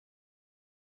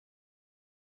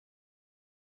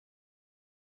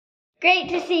Great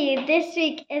to see you. This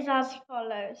week is as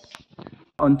follows.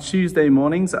 On Tuesday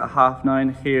mornings at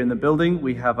 9:30 here in the building,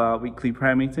 we have our weekly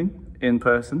prayer meeting in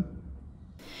person.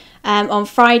 On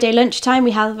Friday lunchtime, we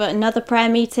have another prayer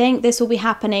meeting. This will be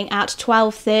happening at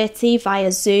 12:30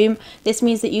 via Zoom. This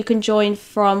means that you can join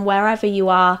from wherever you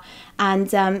are.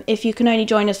 And if you can only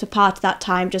join us for part of that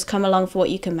time, just come along for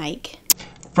what you can make.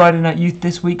 Friday Night Youth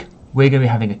this week, we're going to be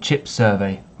having a chip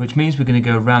survey, which means we're going to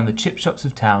go around the chip shops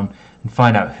of town and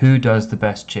find out who does the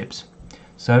best chips.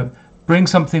 So bring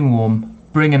something warm,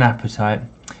 bring an appetite.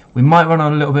 We might run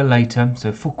on a little bit later,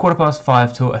 so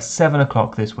 5:15 till 7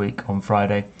 o'clock this week on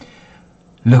Friday.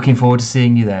 Looking forward to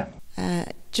seeing you there.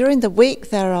 During the week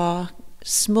there are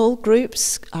small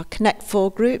groups, our Connect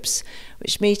 4 groups,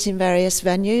 which meet in various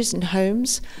venues and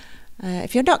homes.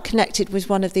 If you're not connected with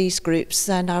one of these groups,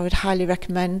 then I would highly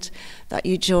recommend that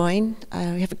you join.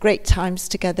 We have great times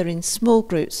together in small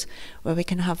groups where we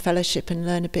can have fellowship and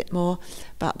learn a bit more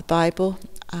about the Bible.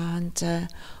 And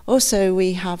also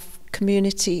we have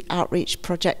community outreach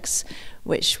projects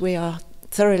which we are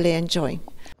thoroughly enjoying.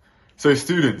 So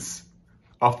students,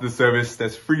 after the service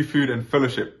there's free food and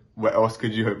fellowship. What else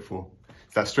could you hope for?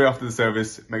 So that's straight after the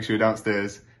service. Make sure you're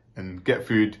downstairs and get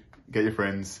food, get your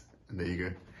friends, and there you go.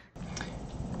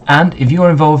 And if you're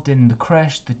involved in the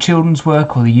creche, the children's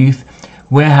work or the youth,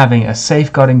 we're having a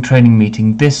safeguarding training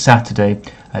meeting this Saturday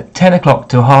at 10 o'clock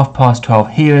till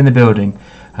 12:30 here in the building.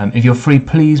 If you're free,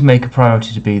 please make a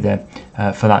priority to be there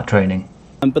for that training.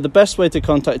 But the best way to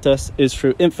contact us is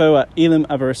through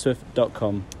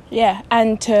info@elimhaberystwyth.com. Yeah,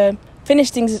 and to finish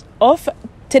things off,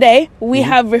 today we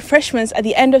have refreshments at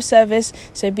the end of service,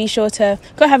 so be sure to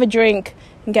go have a drink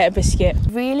and get a biscuit.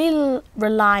 Really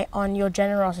rely on your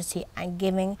generosity and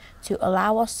giving to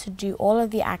allow us to do all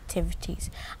of the activities,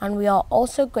 and we are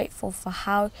also grateful for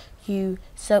how you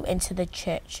sow into the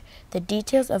church. The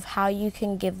details of how you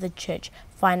can give the church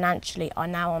financially are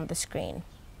now on the screen.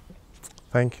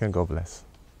 Thank you and God bless.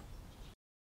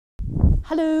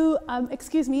 Hello,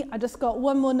 excuse me, I just got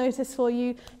one more notice for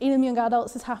you. Elim Young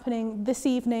Adults is happening this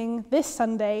evening, this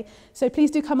Sunday, so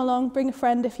please do come along, bring a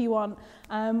friend if you want.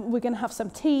 We're going to have some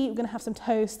tea, we're going to have some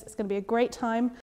toast, it's going to be a great time.